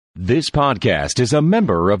This podcast is a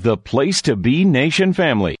member of the Place to Be Nation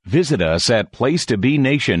family. Visit us at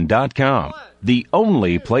placetobenation.com, the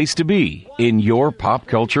only place to be in your pop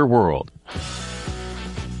culture world.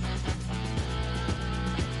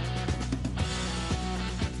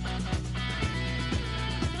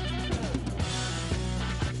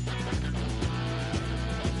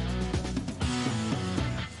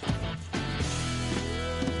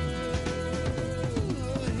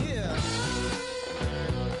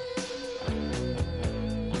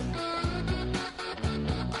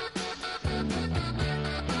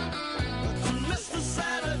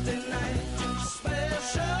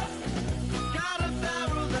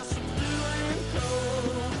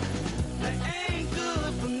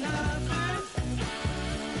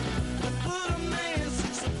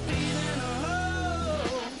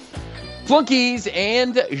 Flunkies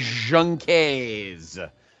and junkies,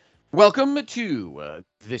 welcome to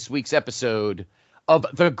this week's episode of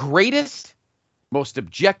the greatest, most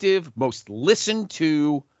objective, most listened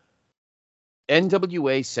to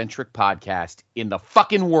NWA-centric podcast in the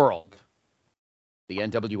fucking world. The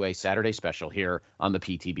NWA Saturday Special here on the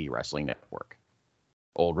PTB Wrestling Network.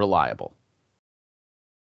 Old Reliable.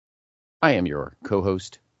 I am your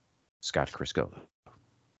co-host, Scott Crisco.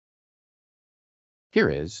 Here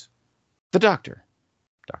is the Doctor,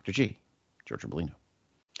 Dr. G, George Bolino.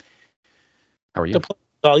 How are you?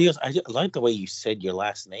 I like the way you said your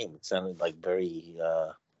last name. It sounded like very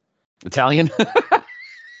Italian.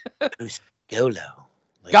 Golo.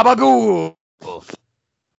 Like, Gabagool,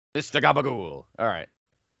 Mr. Gabagool. All right,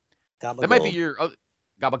 Gabagool. that might be your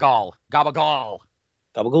Gabagal. Gabagool.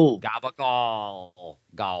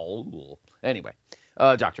 Gabagal. Anyway,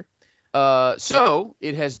 Doctor. So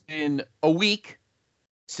it has been a week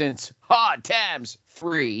since Hard Times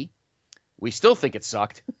 3. We still think it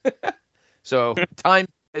sucked. So time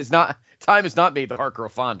has not made the heart grow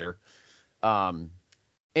fonder.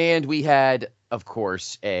 And we had, of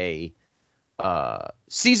course, a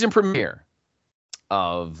season premiere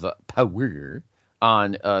of Power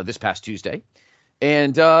on this past Tuesday.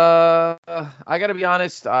 And I got to be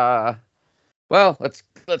honest. Well,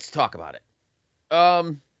 let's talk about it.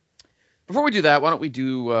 Before we do that, why don't we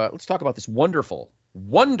let's talk about this wonderful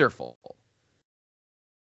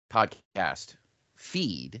podcast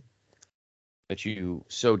feed that you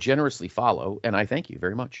so generously follow, and I thank you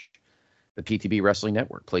very much. The PTB Wrestling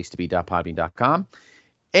Network, placetobe.podbean.com,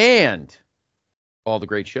 and all the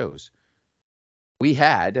great shows. We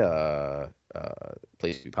had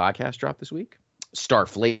Place to Be podcast drop this week,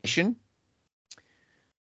 Starflation.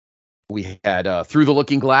 We had Through the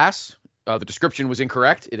Looking Glass. The description was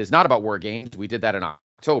incorrect. It is not about War Games. We did that in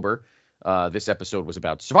October. This episode was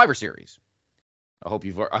about Survivor Series. I hope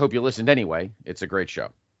you listened anyway. It's a great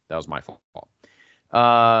show. That was my fault.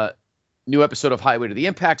 New episode of Highway to the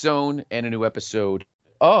Impact Zone and a new episode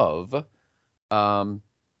of YouTube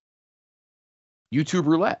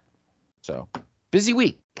Roulette. So busy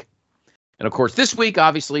week. And of course, this week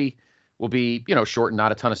obviously will be short and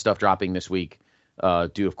not a ton of stuff dropping this week.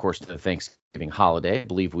 Due of course to the Thanksgiving holiday. I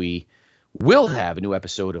believe we will have a new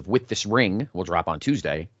episode of With This Ring. Will drop on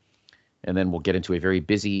Tuesday. And then we'll get into a very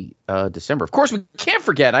busy December. Of course, we can't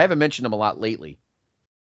forget, I haven't mentioned him a lot lately,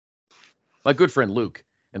 my good friend Luke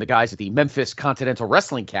and the guys at the Memphis Continental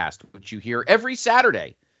Wrestling Cast, which you hear every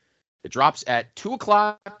Saturday. It drops at 2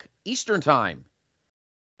 o'clock Eastern Time.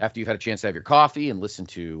 After you've had a chance to have your coffee and listen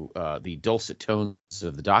to the dulcet tones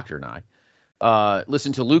of the Doctor and I.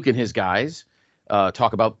 Listen to Luke and his guys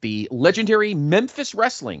talk about the legendary Memphis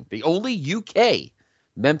Wrestling, the only UK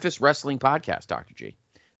Memphis Wrestling podcast, Dr. G.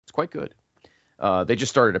 It's quite good. They just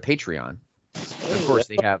started a Patreon. Of course,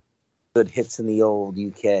 they have good hits in the old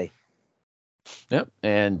UK. Yep,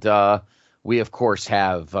 and we of course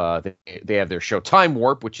have they have their show Time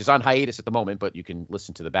Warp, which is on hiatus at the moment, but you can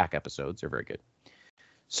listen to the back episodes. They're very good.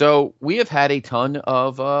 So we have had a ton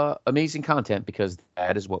of amazing content because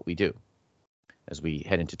that is what we do as we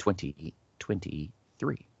head into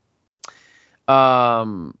 2023.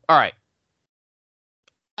 All right.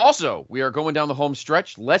 Also, we are going down the home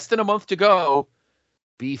stretch. Less than a month to go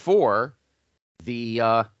before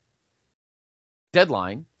the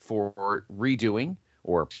deadline for redoing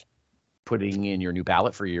or putting in your new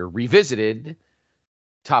ballot for your revisited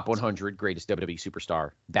Top 100 Greatest WWE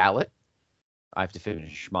Superstar ballot. I have to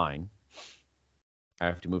finish mine. I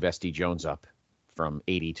have to move SD Jones up from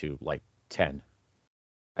 80 to like 10.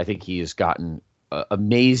 I think he has gotten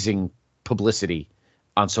amazing publicity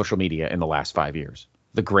on social media in the last 5 years.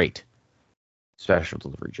 The great Special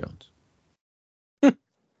Delivery Jones.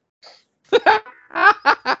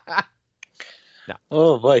 No.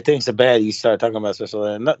 Oh boy, things are bad. You start talking about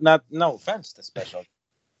special. No offense to special.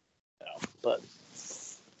 But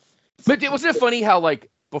wasn't it funny how, like,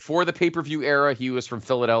 before the pay-per-view era, he was from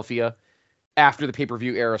Philadelphia. After the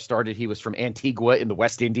pay-per-view era started, he was from Antigua in the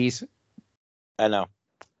West Indies. I know.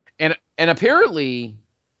 And apparently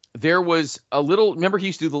there was a little, remember he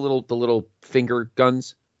used to do the little finger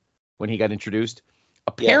guns when he got introduced?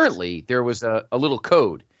 Apparently there was a little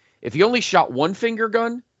code. If he only shot one finger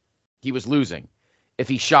gun, he was losing. If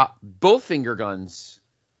he shot both finger guns,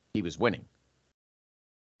 he was winning.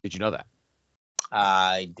 Did you know that?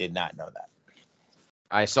 I did not know that.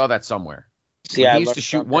 I saw that somewhere. See, When I he used to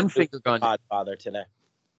shoot one finger gun. Godfather today.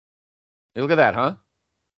 Hey, look at that, huh?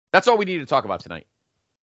 That's all we need to talk about tonight.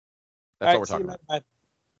 That's all we're talking about. Bye.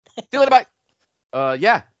 See you later, bye.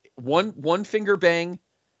 Yeah, one finger bang.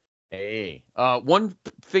 Hey, one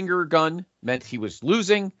finger gun meant he was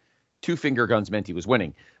losing. Two finger guns meant he was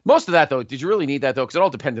winning. Most of that, though, did you really need that, though? Because it all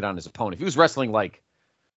depended on his opponent. If he was wrestling like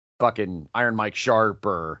fucking Iron Mike Sharp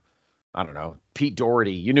or, I don't know, Pete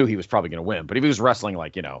Doherty, you knew he was probably going to win. But if he was wrestling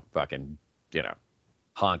like, fucking,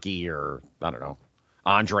 Honky or, I don't know,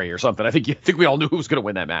 Andre or something, I think we all knew who was going to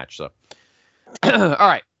win that match. So, all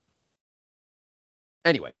right.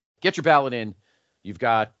 Anyway, get your ballot in. You've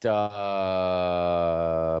got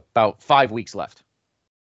about 5 weeks left.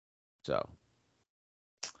 So,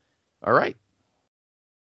 all right.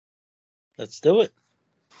 Let's do it.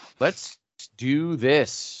 Let's do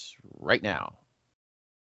this right now.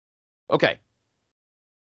 Okay.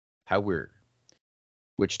 How weird.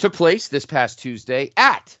 Which took place this past Tuesday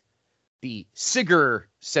at the Sigger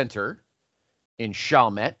Center in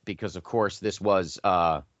Chalmette, because, of course, this was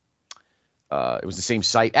it was the same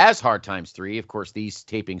site as Hard Times 3. Of course, these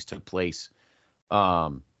tapings took place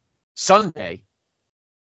Sunday.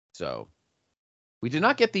 So we did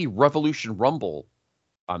not get the Revolution Rumble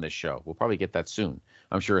on this show. We'll probably get that soon.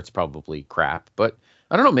 I'm sure it's probably crap, but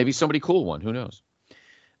I don't know. Maybe somebody cool one. Who knows?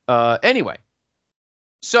 Anyway,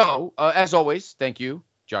 so as always, thank you,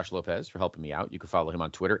 Josh Lopez, for helping me out. You can follow him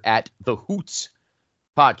on Twitter at The Hoots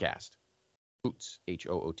Podcast. Hoots,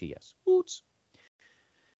 Hoots. Hoots.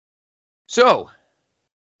 So,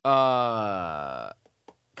 Kyle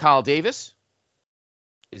Davis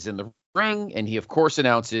is in the ring, and he, of course,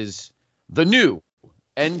 announces the new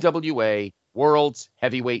NWA World's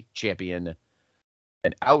Heavyweight Champion.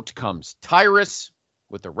 And out comes Tyrus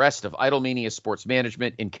with the rest of Idolmania Sports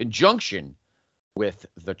Management in conjunction with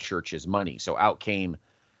the church's money. So out came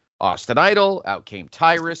Austin Idol, out came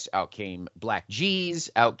Tyrus, out came Black G's,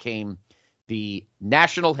 out came the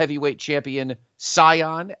National Heavyweight Champion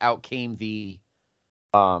Scion, out came the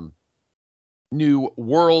new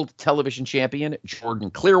World Television Champion Jordan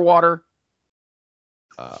Clearwater.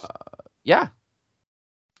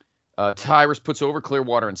 Tyrus puts over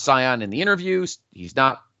Clearwater and Scion in the interviews. He's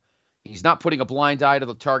not putting a blind eye to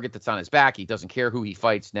the target that's on his back. He doesn't care who he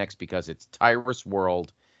fights next because it's Tyrus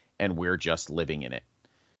World and we're just living in it.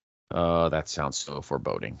 That sounds so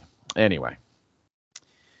foreboding. Anyway.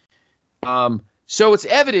 So it's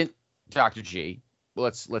evident, Dr. G,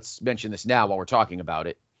 let's mention this now while we're talking about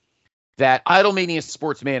it, that Idolmania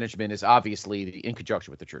Sports Management is obviously, in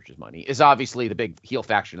conjunction with the church's money, is obviously the big heel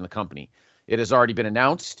faction in the company. It has already been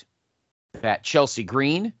announced that Chelsea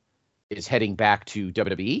Green is heading back to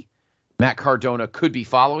WWE. Matt Cardona could be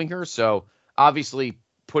following her, so obviously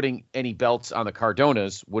putting any belts on the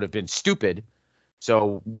Cardonas would have been stupid.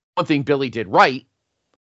 So one thing Billy did right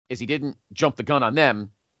is he didn't jump the gun on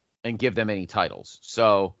them and give them any titles.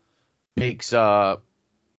 So makes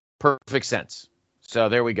perfect sense. So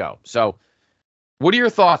there we go. So what are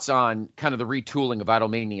your thoughts on kind of the retooling of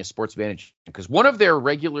Idolmania Sports Management? Because one of their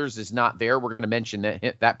regulars is not there. We're going to mention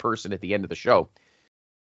that person at the end of the show.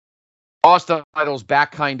 Austin Idol's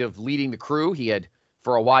back kind of leading the crew. He had,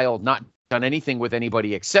 for a while, not done anything with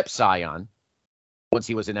anybody except Scion once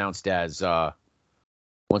he was announced as the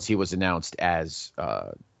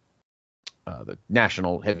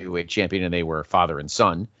national heavyweight champion, and they were father and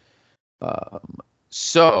son.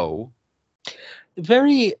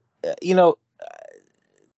 Very,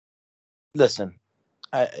 listen,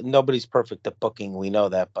 nobody's perfect at booking. We know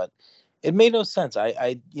that, but it made no sense.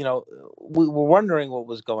 We were wondering what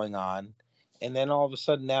was going on, and then all of a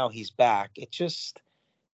sudden now he's back. It just,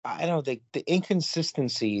 I don't think the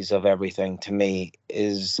inconsistencies of everything to me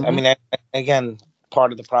is. Mm-hmm. I mean, again,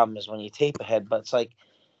 part of the problem is when you tape ahead, but it's like,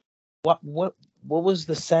 what was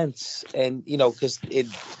the sense? And because it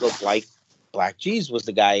looked like Black G's was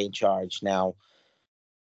the guy in charge now,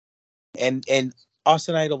 and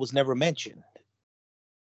Austin Idol was never mentioned.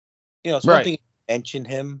 It's one thing to mention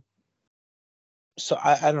him. So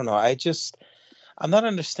I don't know. I'm not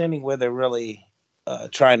understanding where they're really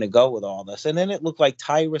trying to go with all this. And then it looked like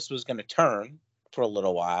Tyrus was going to turn for a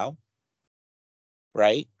little while.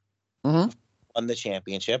 right? Mm-hmm. Won the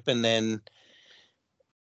championship, and then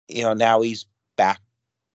now he's back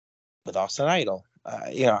with Austin Idol.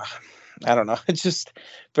 I don't know. It's just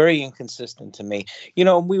very inconsistent to me.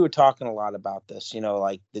 We were talking a lot about this.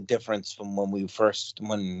 Like the difference from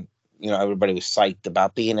when everybody was psyched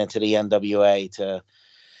about being into the NWA to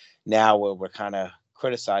now where we're kind of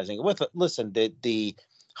criticizing. Listen, the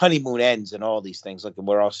honeymoon ends and all these things. Look,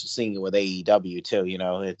 we're also seeing it with AEW too.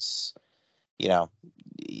 It's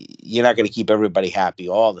you're not going to keep everybody happy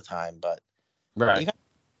all the time, but Right.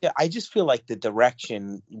 yeah, I just feel like the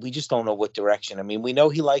direction, we just don't know what direction. I mean, we know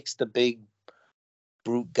he likes the big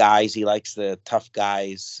brute guys. He likes the tough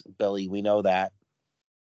guys, Billy. We know that.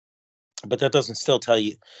 But that doesn't still tell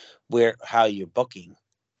you how you're booking.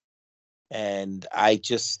 And I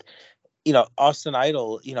just, Austin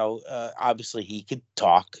Idol, obviously he could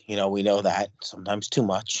talk, we know that, sometimes too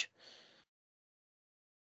much.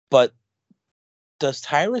 But does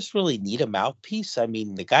Tyrus really need a mouthpiece? I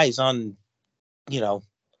mean, the guy's on, the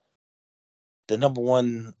number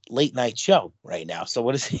one late night show right now. So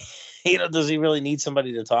what is he, does he really need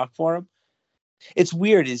somebody to talk for him? It's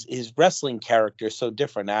weird. His wrestling character is so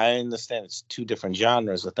different. Now, I understand it's two different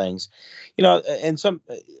genres of things, and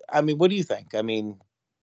what do you think? I mean,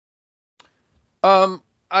 like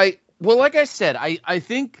I said, I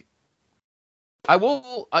think I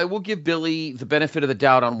will give Billy the benefit of the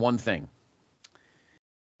doubt on one thing.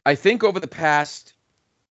 I think over the past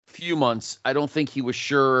few months, I don't think he was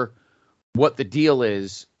sure what the deal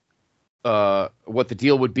is, what the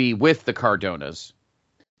deal would be with the Cardonas,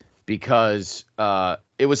 because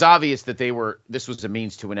it was obvious that this was a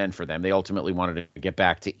means to an end for them. They ultimately wanted to get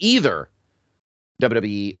back to either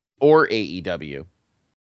WWE or AEW,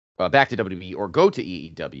 back to WWE or go to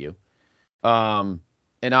AEW.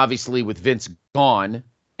 And obviously with Vince gone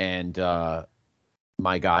and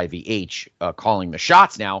my guy, the H, calling the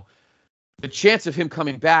shots now, the chance of him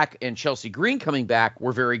coming back and Chelsea Green coming back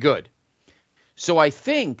were very good. So I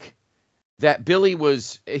think that Billy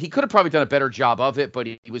he could have probably done a better job of it, but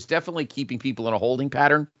he was definitely keeping people in a holding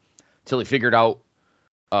pattern till he figured out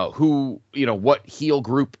what heel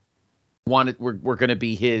group were going to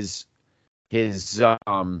be his bread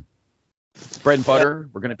and butter.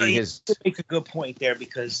 We're going to be his. You make a good point there,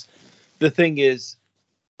 because the thing is,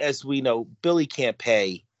 as we know, Billy can't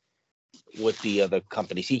pay with the other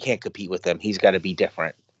companies. He can't compete with them. He's got to be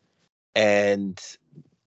different. And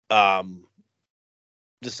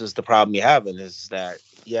this is the problem you have, and is that,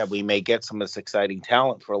 yeah, we may get some of this exciting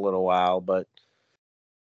talent for a little while, but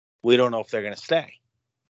we don't know if they're going to stay.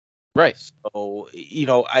 Right. So,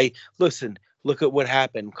 look at what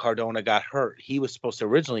happened. Cardona got hurt. He was supposed to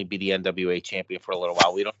originally be the NWA champion for a little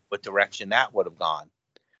while. We don't know what direction that would have gone.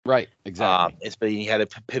 Right, exactly. But you had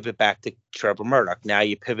to pivot back to Trevor Murdoch. Now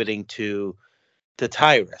you're pivoting to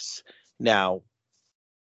Tyrus. Now,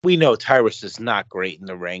 we know Tyrus is not great in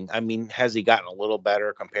the ring. I mean, has he gotten a little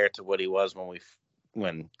better compared to what he was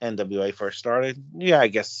when NWA first started? Yeah, I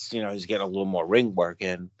guess, he's getting a little more ring work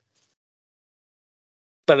in.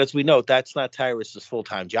 But as we know, that's not Tyrus's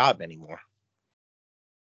full-time job anymore.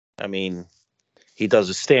 I mean, he does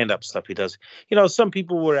his stand-up stuff. He does, some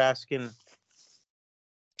people were asking,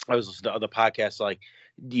 I was listening to other podcasts, like,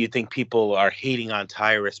 do you think people are hating on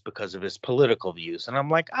Tyrus because of his political views? And I'm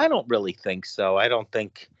like, I don't really think so. I don't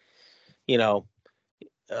think, I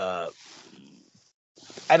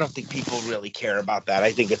don't think people really care about that.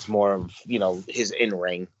 I think it's more of, his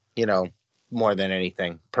in-ring, more than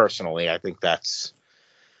anything. Personally, I think that's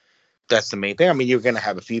the main thing. I mean, you're going to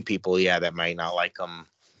have a few people, that might not like him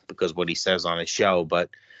because what he says on his show, but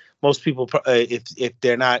most people, if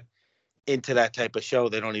they're not into that type of show,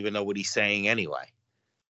 they don't even know what he's saying anyway.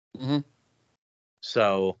 Mm-hmm.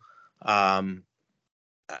 So, I'd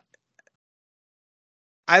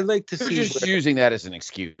like to see. They're just using that as an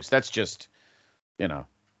excuse. That's just, Yeah,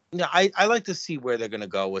 I like to see where they're going to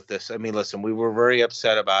go with this. I mean, listen, we were very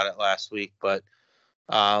upset about it last week, but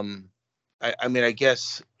I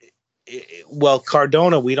guess. Well,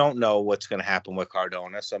 Cardona, we don't know what's going to happen with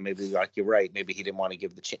Cardona, so maybe, like, you're right. Maybe he didn't want to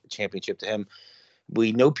give the championship to him.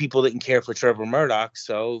 We know people didn't care for Trevor Murdoch,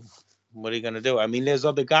 so what are you going to do? I mean, there's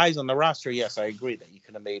other guys on the roster. Yes, I agree that you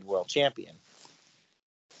could have made world champion.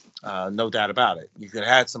 No doubt about it. You could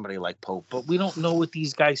have had somebody like Pope, but we don't know what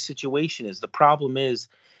these guys' situation is. The problem is,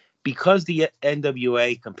 because the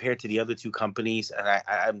NWA compared to the other two companies, and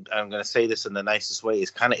I'm going to say this in the nicest way, is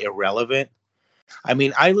kind of irrelevant. I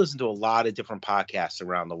mean, I listen to a lot of different podcasts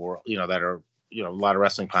around the world, that are, a lot of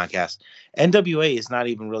wrestling podcasts. NWA is not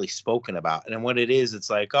even really spoken about. And when it is, it's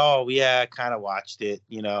like, oh, yeah, I kind of watched it,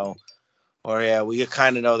 Or yeah, we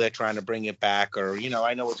kind of know they're trying to bring it back, or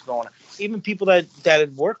I know what's going on. Even people that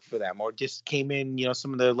had worked for them or just came in,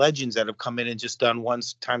 some of the legends that have come in and just done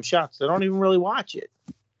one-time shots. They don't even really watch it.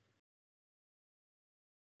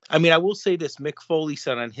 I mean, I will say this: Mick Foley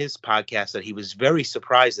said on his podcast that he was very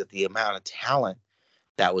surprised at the amount of talent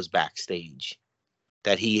that was backstage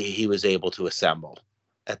that he was able to assemble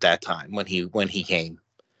at that time when he came.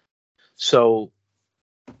 So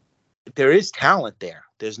there is talent there.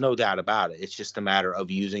 There's no doubt about it. It's just a matter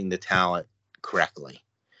of using the talent correctly.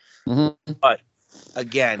 Mm-hmm. But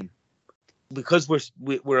again, because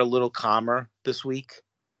we're a little calmer this week,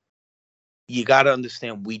 you got to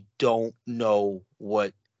understand we don't know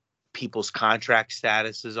what people's contract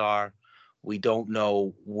statuses are. We don't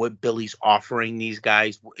know what Billy's offering these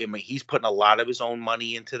guys. I mean, he's putting a lot of his own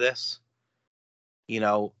money into this.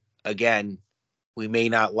 Again, we may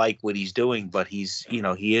not like what he's doing, but he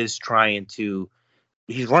is trying to.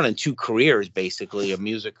 He's running two careers, basically, a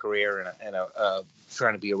music career and a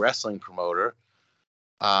trying to be a wrestling promoter.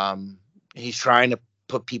 He's trying to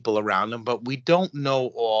put people around him, but we don't know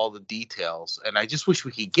all the details. And I just wish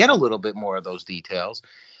we could get a little bit more of those details.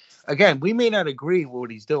 Again, we may not agree with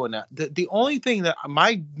what he's doing. Now, the only thing that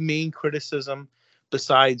my main criticism,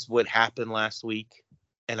 besides what happened last week,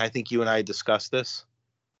 and I think you and I discussed this,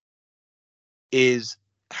 is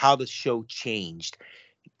how the show changed.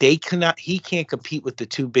 He can't compete with the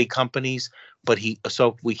two big companies,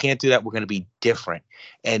 so we can't do that. We're going to be different.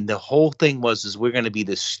 And the whole thing is we're going to be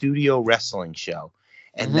the studio wrestling show.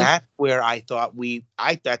 And that's where I thought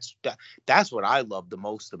that's what I loved the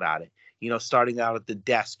most about it. Starting out at the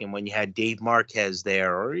desk, and when you had Dave Marquez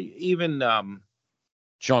there, or even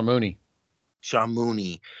Sean Mooney,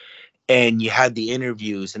 and you had the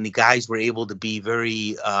interviews, and the guys were able to be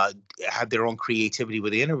very have their own creativity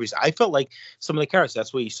with the interviews. I felt like some of the characters.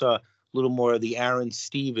 That's where you saw a little more of the Aaron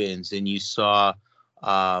Stevens, and you saw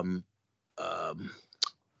who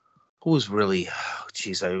was really,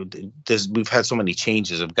 we've had so many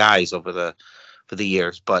changes of guys for the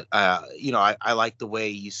years, but I like the way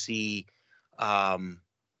you see oh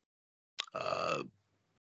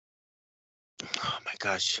my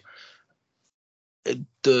gosh,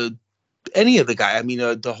 any of the guy. I mean,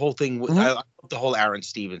 the whole thing. I love the whole Aaron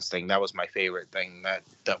Stevens thing. That was my favorite thing that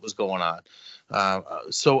was going on.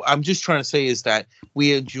 So I'm just trying to say is that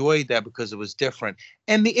we enjoyed that because it was different,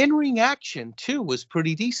 and the in-ring action too was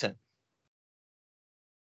pretty decent.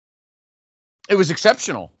 It was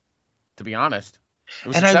exceptional, to be honest.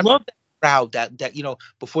 And I love that crowd that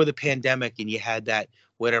before the pandemic, and you had that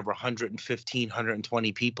whatever 115,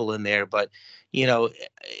 120 people in there, but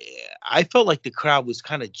I felt like the crowd was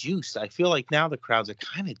kind of juiced. I feel like now the crowds are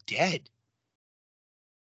kind of dead.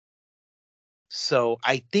 So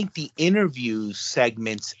I think the interview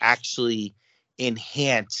segments actually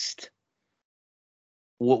enhanced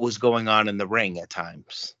what was going on in the ring at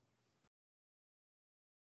times.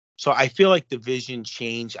 So I feel like the vision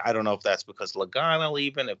changed. I don't know if that's because Lagana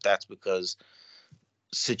leaving, if that's because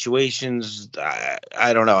situations.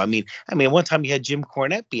 I don't know. I mean, one time you had Jim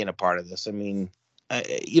Cornette being a part of this. I mean,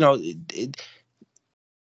 we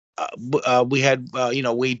had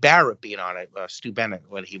Wade Barrett being on it, Stu Bennett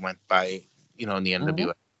when he went by in the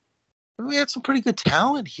NWA. We had some pretty good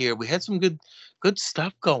talent here. We had some good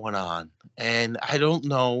stuff going on, and I don't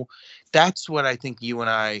know. That's what I think you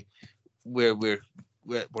and I, we're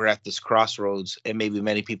at this crossroads, and maybe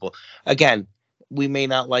many people. Again, we may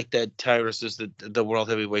not like that Tyrus is the world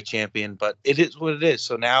heavyweight champion, but it is what it is.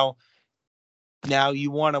 So now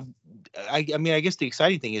you want to. I guess the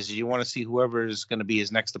exciting thing is you want to see whoever is going to be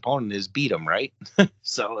his next opponent is beat him, right?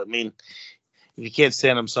 So I mean, if you can't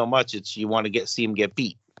stand him so much, it's you want to see him get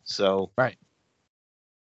beat. So right.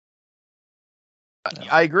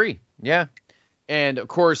 I agree. Yeah, and of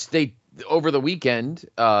course they over the weekend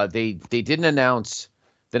they didn't announce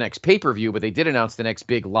the next pay-per-view, but they did announce the next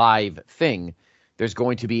big live thing. There's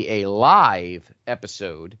going to be a live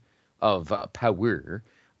episode of Power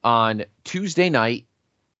on Tuesday night,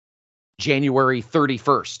 January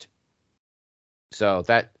 31st. So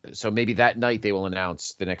maybe that night they will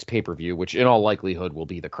announce the next pay-per-view, which in all likelihood will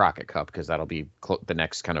be the Crockett Cup, because that'll be the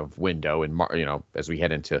next kind of window in as we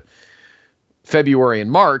head into February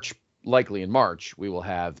and March. Likely in March we will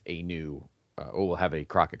have a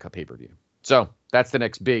Crockett Cup pay-per-view. So that's the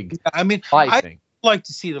next big. I'd like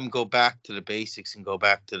to see them go back to the basics and go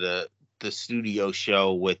back to the studio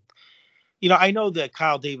show with. I know that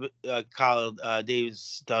Kyle Davis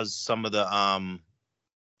does some of the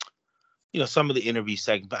some of the interview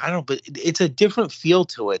segments, but it's a different feel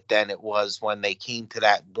to it than it was when they came to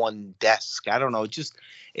that one desk. I don't know.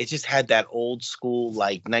 It just had that old school,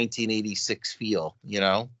 like 1986 feel,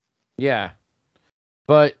 Yeah.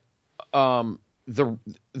 But the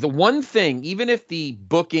one thing, even if the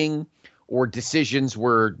booking or decisions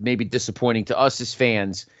were maybe disappointing to us as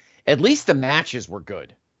fans, at least the matches were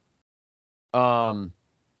good. The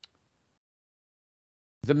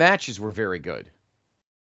matches were very good.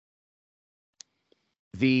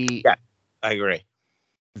 Yeah, I agree.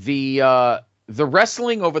 The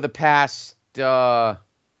wrestling over the past couple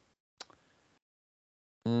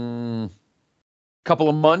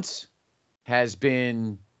of months has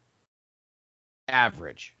been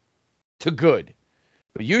average to good,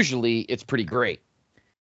 but usually it's pretty great.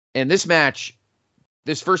 And this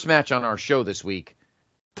first match on our show this week,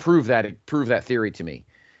 proved that theory to me.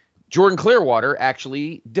 Jordan Clearwater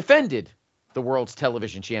actually defended the World's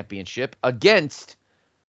Television Championship against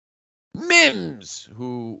Mims,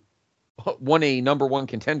 who won a number one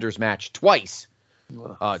contenders match twice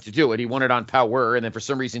to do it. He won it on Power, and then for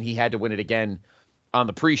some reason he had to win it again on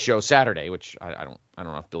the pre-show Saturday, which I don't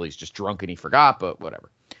know if Billy's just drunk and he forgot, but whatever.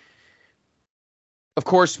 Of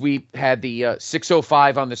course, we had the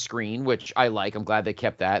 605 on the screen, which I like. I'm glad they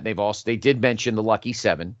kept that. They did mention the Lucky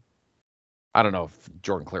 7. I don't know if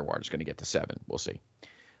Jordan Clearwater is going to get to 7. We'll see.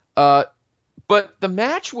 But the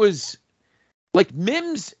match was like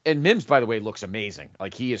Mims, by the way, looks amazing.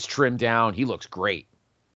 Like, he is trimmed down. He looks great.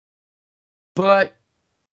 But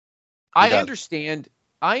I understand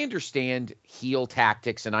heel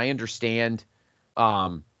tactics, and I understand,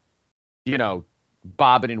 bobbing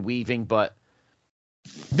and weaving, but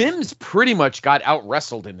Mims pretty much got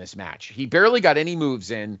out-wrestled in this match. He barely got any moves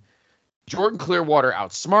in. Jordan Clearwater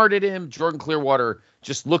outsmarted him. Jordan Clearwater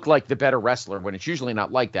just looked like the better wrestler when it's usually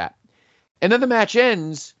not like that. And then the match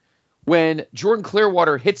ends when Jordan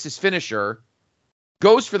Clearwater hits his finisher,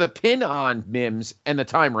 goes for the pin on Mims, and the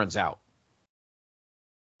time runs out.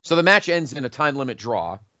 So the match ends in a time limit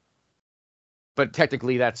draw. But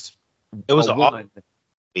technically it was a 1. To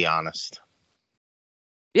be honest.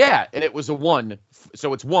 Yeah, and it was a 1.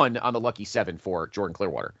 So it's 1 on the Lucky 7 for Jordan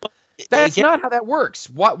Clearwater. That's not how that works.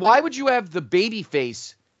 Why would you have the baby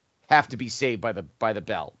face have to be saved by the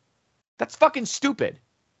bell? That's fucking stupid.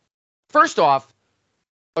 First off,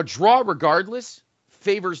 a draw regardless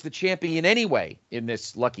favors the champion anyway in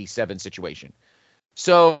this Lucky 7 situation.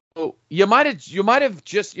 So you might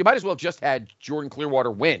as well just had Jordan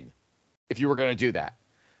Clearwater win if you were going to do that.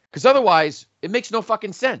 Because otherwise, it makes no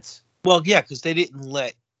fucking sense. Well, yeah, because they didn't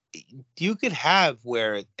let... You could have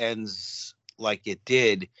where it ends like it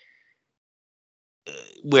did,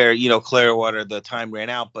 where, Clearwater, the time ran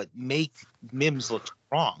out, but make Mims look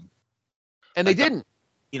strong. And they didn't.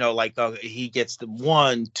 He gets the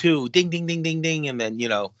 1, 2, ding, ding, ding, ding, ding, and then, he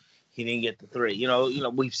didn't get the 3.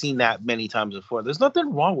 We've seen that many times before. There's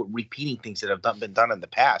nothing wrong with repeating things that have been done in the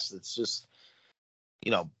past. It's just,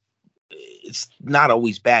 it's not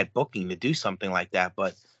always bad booking to do something like that,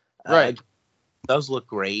 but right. It does look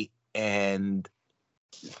great. And,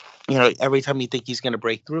 every time you think he's going to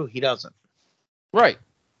break through, he doesn't. Right.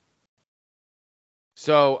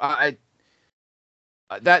 So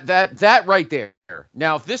that right there.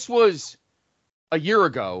 Now, if this was a year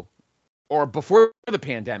ago or before the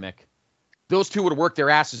pandemic, those two would have worked their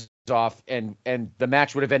asses off and the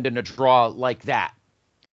match would have ended in a draw like that.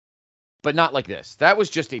 But not like this. That was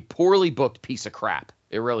just a poorly booked piece of crap.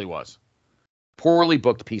 It really was. Poorly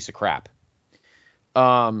booked piece of crap.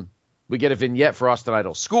 We get a vignette for Austin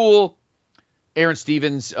Idol School. Aaron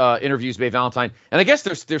Stevens interviews Mae Valentine. And I guess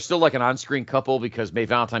they're still like an on-screen couple because Mae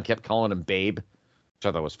Valentine kept calling him Babe, which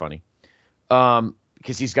I thought was funny.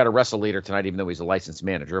 Because he's got to wrestle later tonight, even though he's a licensed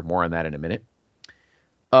manager. More on that in a minute.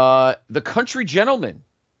 The Country Gentlemen,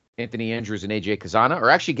 Anthony Andrews and AJ Kazana, are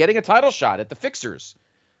actually getting a title shot at the Fixers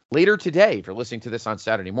later today. If you're listening to this on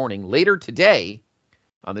Saturday morning, later today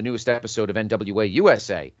on the newest episode of NWA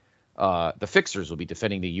USA, the Fixers will be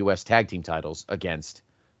defending the U.S. Tag Team titles against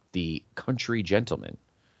the Country Gentlemen.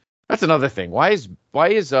 That's another thing. Why is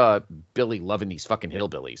Billy loving these fucking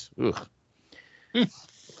hillbillies? Ugh.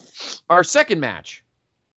 Our second match,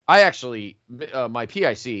 I actually, my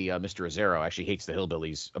PIC, Mr. Azero, actually hates the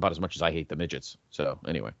hillbillies about as much as I hate the midgets. So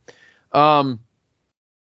anyway,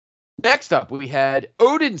 next up we had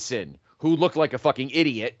Odinson, who looked like a fucking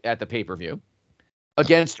idiot at the pay-per-view,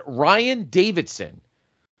 against Ryan Davidson,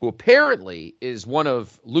 who apparently is one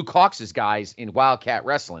of Luke Hawx's guys in Wildcat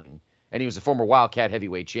Wrestling, and he was a former Wildcat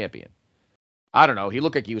heavyweight champion. I don't know. He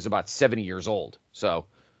looked like he was about 70 years old. So,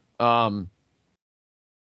 I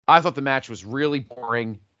thought the match was really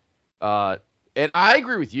boring. And I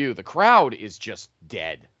agree with you. The crowd is just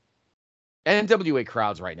dead. NWA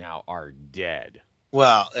crowds right now are dead.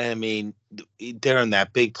 Well, I mean, they're in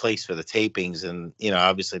that big place for the tapings, and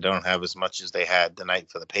obviously they don't have as much as they had the night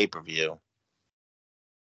for the pay-per-view.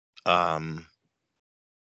 Yeah,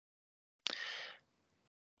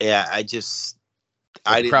 I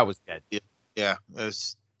The crowd was dead. Yeah,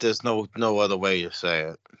 there's no other way to say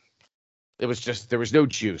it. It was just, there was no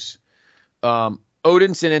juice.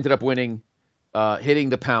 Odinson ended up winning, hitting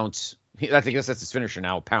the pounce. I guess that's his finisher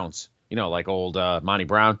now, pounce. Like old Monty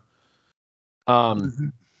Brown.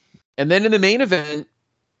 And then in the main event,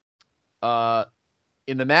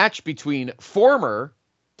 in the match between former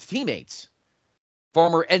teammates,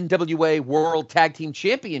 former NWA World Tag Team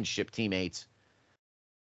Championship teammates,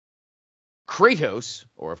 Kratos,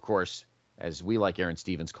 or of course, as we like Aaron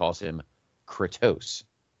Stevens calls him, Kratos,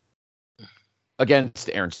 against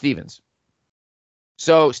Aaron Stevens.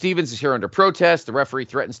 So Stevens is here under protest. The referee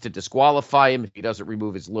threatens to disqualify him if he doesn't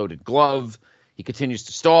remove his loaded glove. He continues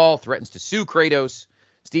to stall, threatens to sue Kratos.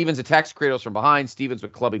 Stevens attacks Kratos from behind. Stevens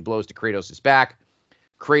with clubbing blows to Kratos' back.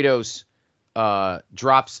 Kratos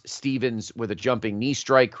drops Stevens with a jumping knee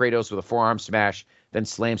strike. Kratos with a forearm smash, then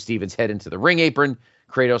slams Stevens' head into the ring apron.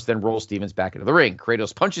 Kratos then rolls Stevens back into the ring.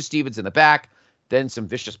 Kratos punches Stevens in the back, then some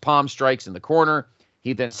vicious palm strikes in the corner.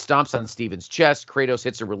 He then stomps on Stevens' chest. Kratos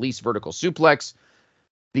hits a release vertical suplex.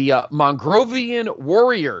 The Mongrovian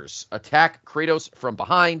Warriors attack Kratos from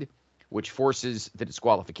behind, which forces the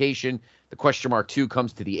disqualification. The question mark 2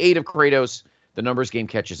 comes to the aid of Kratos. The numbers game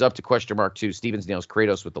catches up to question mark 2. Stevens nails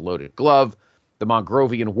Kratos with the loaded glove. The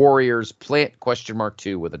Mongrovian Warriors plant question mark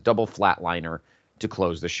 2 with a double flatliner to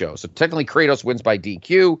close the show. So technically Kratos wins by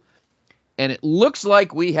DQ. And it looks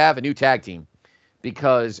like we have a new tag team,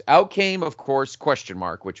 because out came, of course, question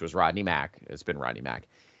mark, which was Rodney Mack. It's been Rodney Mack.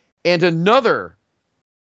 And another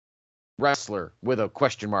wrestler with a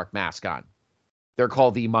question mark mask on. They're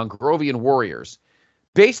called the Mongrovian Warriors.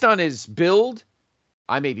 Based on his build,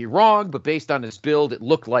 I may be wrong, but based on his build, it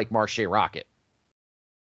looked like Marshe Rockett.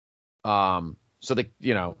 So they,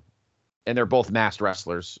 and they're both masked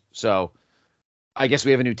wrestlers. So I guess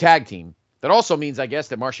we have a new tag team. That also means, I guess,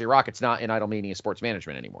 that Marshe Rockett's not in Idolmania Sports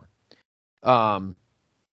Management anymore. Lots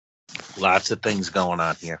of things going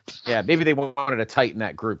on here. Yeah, maybe they wanted to tighten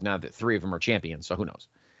that group now that 3 of them are champions. So who knows?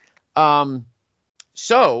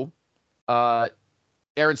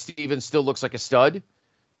 Aaron Stevens still looks like a stud.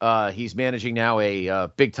 He's managing now a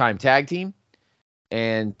big-time tag team.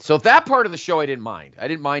 And so that part of the show I didn't mind. I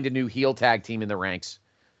didn't mind a new heel tag team in the ranks.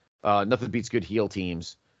 Nothing beats good heel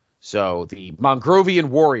teams. So the Mongrovian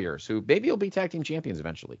Warriors, who maybe will be tag team champions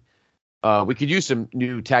eventually. We could use some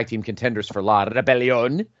new tag team contenders for La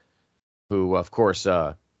Rebellion, who, of course,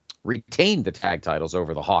 retained the tag titles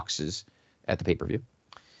over the Hawkses at the pay-per-view.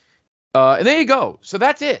 And there you go. So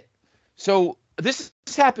that's it. So this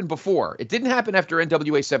happened before. It didn't happen after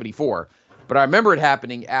NWA 74, but I remember it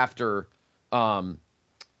happening after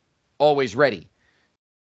Always Ready.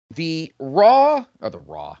 The Raw,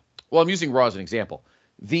 well, I'm using Raw as an example.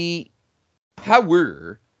 The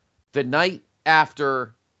Power, the night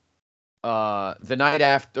after, or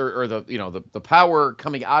the Power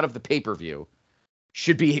coming out of the pay-per-view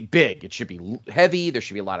should be big. It should be heavy. There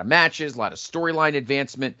should be a lot of matches, a lot of storyline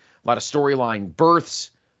advancement, a lot of storyline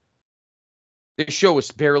births. This show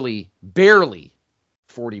was barely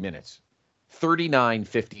 40 minutes.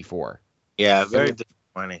 39:54. Yeah, very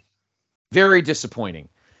disappointing. Very disappointing.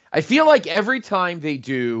 I feel like every time they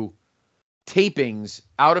do tapings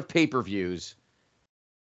out of pay-per-views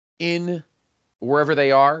in wherever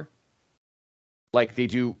they are, like they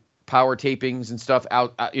do Power tapings and stuff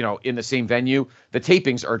out, in the same venue, the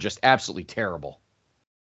tapings are just absolutely terrible.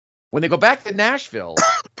 When they go back to Nashville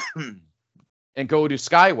and go to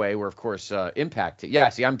Skyway, where, of course, Impact... Yeah,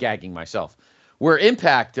 see, I'm gagging myself. Where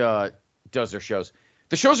Impact does their shows,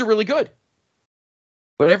 the shows are really good.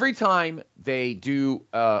 But every time they do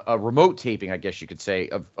a remote taping, I guess you could say,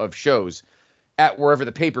 of shows at wherever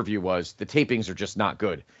the pay-per-view was, the tapings are just not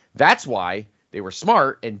good. That's why they were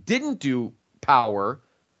smart and didn't do Power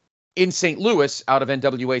in St. Louis out of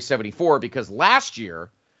NWA 74, because last year,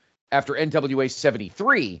 after NWA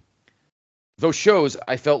 73, those shows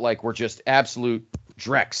I felt like were just absolute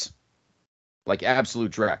dregs. Like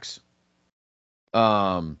absolute dregs.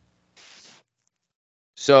 So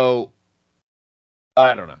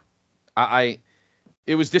I don't know.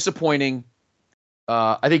 It was disappointing.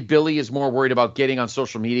 I think Billy is more worried about getting on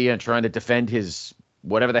social media and trying to defend his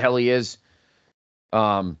whatever the hell he is.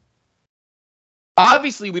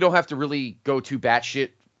 Obviously, we don't have to really go too batshit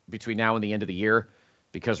between now and the end of the year,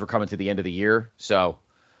 because we're coming to the end of the year. So,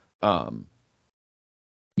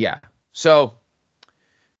 yeah. So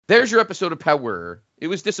there's your episode of Power. It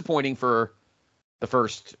was disappointing for the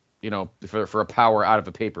first for a power out of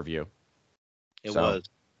a pay-per-view. It was.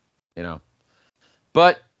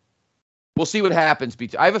 But we'll see what happens.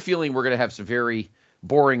 I have a feeling we're going to have some very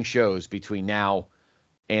boring shows between now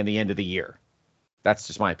and the end of the year. That's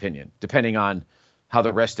just my opinion, depending on how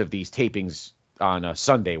the rest of these tapings on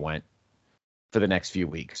Sunday went for the next few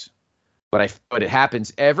weeks. But it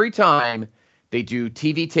happens every time they do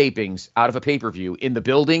TV tapings out of a pay-per-view in the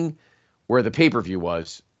building where the pay-per-view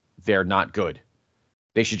was. They're not good.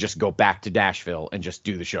 They should just go back to Nashville and just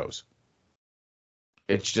do the shows.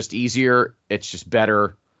 It's just easier. It's just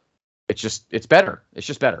better. It's better. It's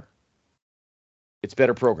just better. It's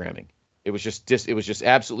better programming. It was just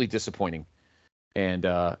absolutely disappointing, and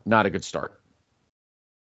not a good start.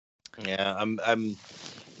 Yeah, I'm.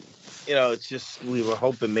 It's just we were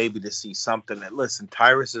hoping maybe to see something. Listen,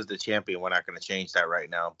 Tyrus is the champion. We're not going to change that right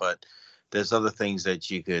now, but there's other things that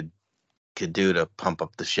you could do to pump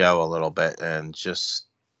up the show a little bit, and just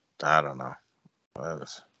I don't know.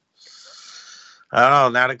 I don't know,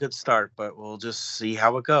 not a good start, but we'll just see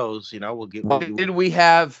how it goes. We'll get. Did we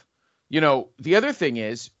have? The other thing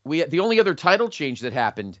is the only other title change that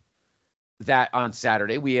happened that on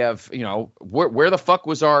Saturday we have. Where the fuck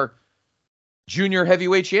was our junior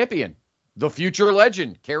heavyweight champion, the future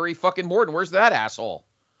legend, Kerry fucking Morton? Where's that asshole?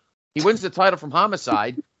 He wins the title from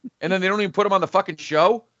Homicide, and then they don't even put him on the fucking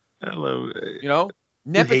show. Hello.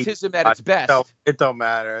 Nepotism at its best. It don't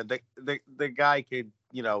matter. The guy could,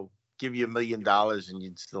 give you $1 million and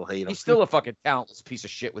you'd still hate him. He's still a fucking talentless piece of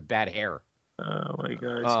shit with bad hair. Oh my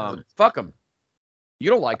God. Fuck him. You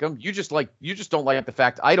don't like him. You just don't like the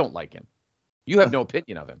fact I don't like him. You have no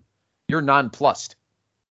opinion of him. You're nonplussed.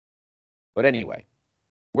 But anyway,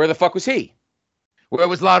 where the fuck was he? Where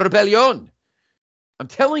was La Rebellion? I'm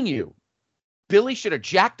telling you, Billy should have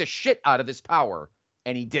jacked the shit out of this power,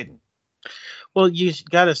 and he didn't. Well, you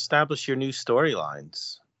got to establish your new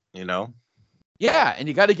storylines, Yeah, and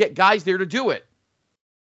you got to get guys there to do it.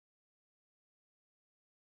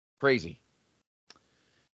 Crazy.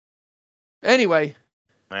 Anyway,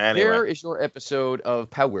 there is your episode of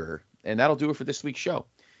Power, and that'll do it for this week's show.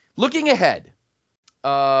 Looking ahead,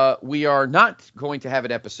 we are not going to have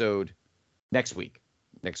an episode next week.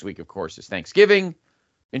 Next week, of course, is Thanksgiving.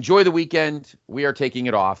 Enjoy the weekend. We are taking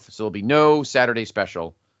it off, so there'll be no Saturday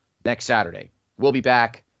special next Saturday. We'll be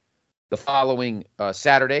back the following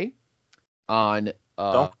Saturday on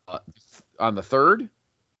the 3rd.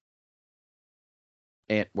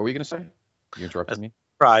 And what were you going to say? You interrupted me?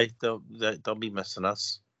 Right. They'll be missing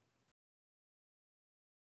us.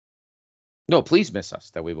 No, please miss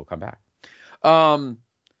us. That way we'll come back.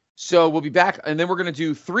 So we'll be back, and then we're going to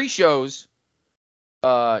do 3 shows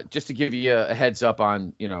just to give you a heads up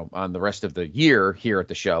on the rest of the year here at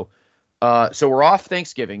the show. So we're off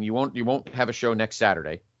Thanksgiving. You won't have a show next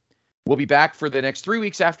Saturday. We'll be back for the next 3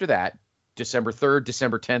 weeks after that, December 3rd,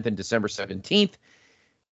 December 10th, and December 17th.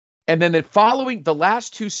 And then the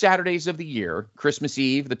last 2 Saturdays of the year, Christmas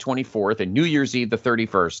Eve, the 24th, and New Year's Eve, the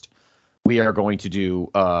 31st, we are going to do,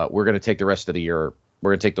 we're going to take the rest of the year.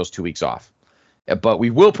 We're going to take those 2 weeks off. But we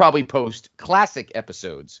will probably post classic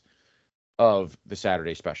episodes of the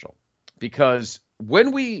Saturday special, because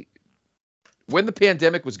when the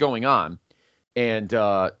pandemic was going on and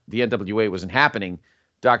the NWA wasn't happening,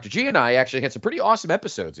 Dr. G and I actually had some pretty awesome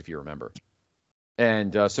episodes, if you remember.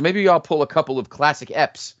 And so maybe I'll pull a couple of classic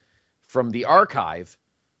eps from the archive,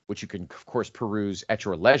 which you can, of course, peruse at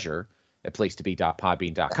your leisure at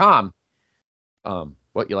placetobe.podbean.com.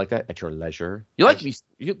 What, you like that? At your leisure? You like me?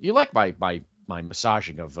 You like my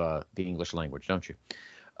massaging of the English language, don't you?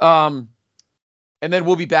 And then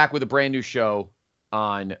we'll be back with a brand new show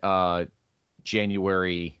on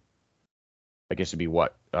January. I guess it'd be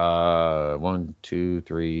what? January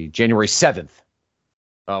 7th.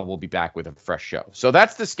 We'll be back with a fresh show. So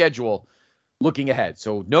that's the schedule looking ahead.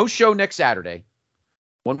 So no show next Saturday.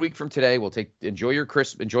 1 week from today, we'll enjoy your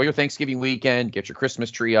Thanksgiving weekend, get your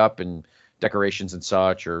Christmas tree up and decorations and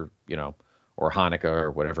such, or Hanukkah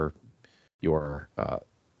or whatever your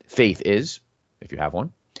faith is, if you have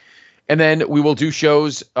one. And then we will do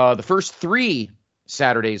shows the first 3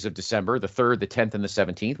 Saturdays of December, the 3rd, the 10th, and the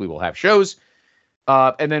 17th. We will have shows.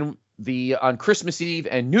 And then on Christmas Eve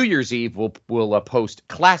and New Year's Eve, we'll post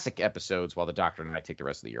classic episodes while the doctor and I take the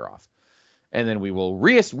rest of the year off. And then we will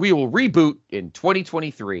reboot in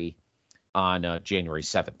 2023 on January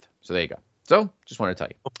 7th. So there you go. So just wanted to tell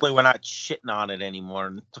you. Hopefully we're not shitting on it anymore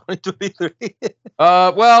in 2023.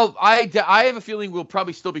 Well, I have a feeling we'll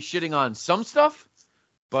probably still be shitting on some stuff,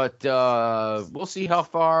 but we'll see how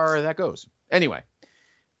far that goes. Anyway,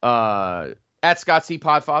 at Scott C.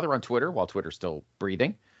 Podfather on Twitter, while Twitter's still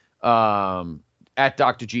breathing, at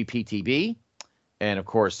Dr. GPTB, And, of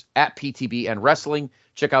course, at PTB and Wrestling.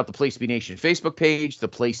 Check out the Place to Be Nation Facebook page, the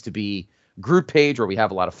Place to Be group page, where we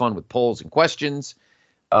have a lot of fun with polls and questions.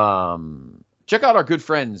 Check out our good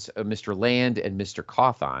friends, Mr. Land and Mr.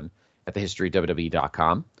 Cawthon at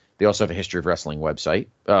thehistoryofwwe.com. They also have a History of Wrestling website,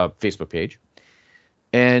 Facebook page.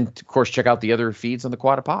 And, of course, check out the other feeds on the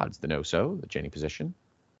Quadapods, the No-So, the Jenny Position,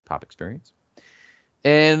 Pop Experience.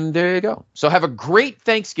 And there you go. So have a great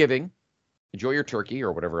Thanksgiving. Enjoy your turkey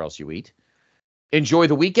or whatever else you eat. Enjoy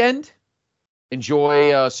the weekend.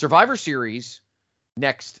 Enjoy Survivor Series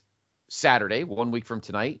next Saturday, 1 week from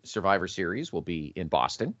tonight. Survivor Series will be in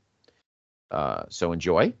Boston. So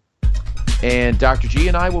enjoy. And Dr. G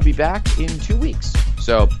and I will be back in 2 weeks.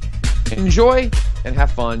 So enjoy and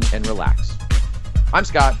have fun and relax. I'm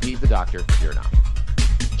Scott. He's the doctor. You're not.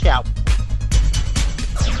 Ciao.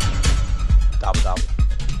 Double.